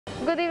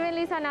Good evening,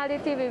 Lisa and all the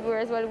TV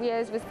viewers. Well, we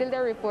still the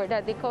report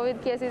that the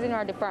COVID cases in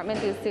our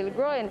department is still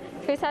growing.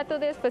 For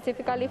Saturday,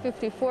 specifically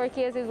 54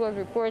 cases was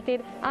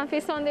reported, and for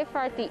Sunday,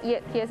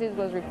 48 cases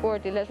was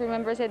reported. Let's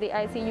remember that the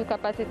ICU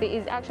capacity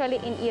is actually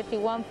in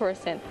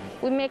 81%.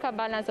 We make a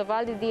balance of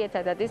all the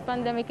data that this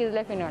pandemic is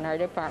left in our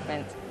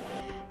department.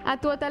 A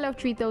total of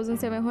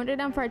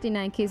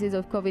 3,749 cases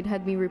of COVID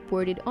had been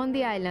reported on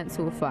the island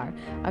so far,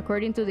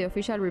 according to the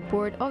official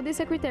report of the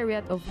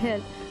Secretariat of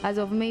Health. As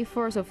of May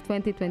 1st of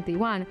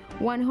 2021,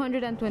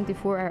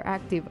 124 are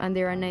active, and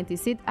there are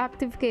 96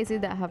 active cases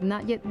that have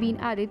not yet been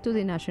added to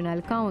the national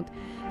count.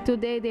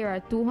 Today, there are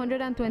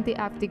 220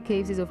 active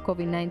cases of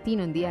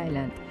COVID-19 on the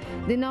island.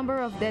 The number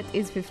of deaths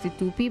is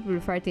 52 people,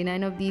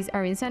 49 of these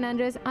are in San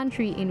Andres and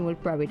 3 in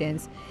Old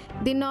Providence.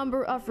 The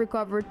number of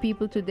recovered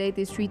people to date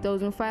is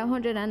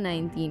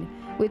 3,519.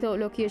 Without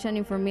location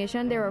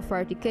information, there are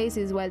 40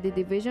 cases, while the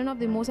division of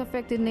the most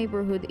affected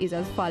neighborhood is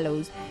as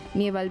follows: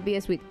 Naval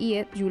Base with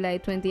 8, July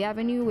 20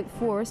 Avenue with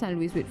 4, San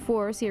Luis with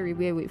 4, Sierra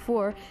Bay with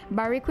 4,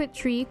 Barrick with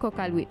 3,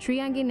 Cocal with 3,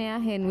 and Guinea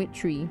Hen with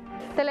 3.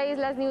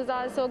 Teleislas News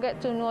also get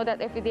to know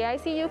that if the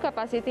ICU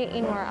capacity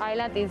in our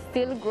island is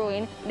still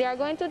growing, they are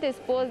going to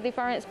dispose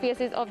different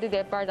spaces of the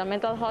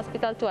departmental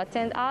hospital to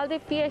attend all the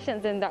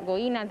patients that go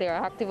in and they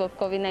are active of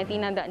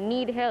COVID-19 and that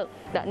need help,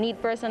 that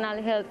need personal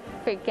help,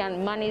 they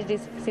can manage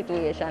this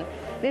situation.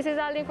 This is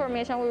all the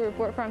information we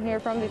report from here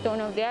from the town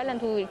of the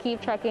island. We will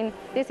keep tracking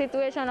the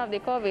situation of the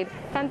COVID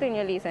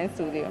continually in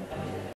studio.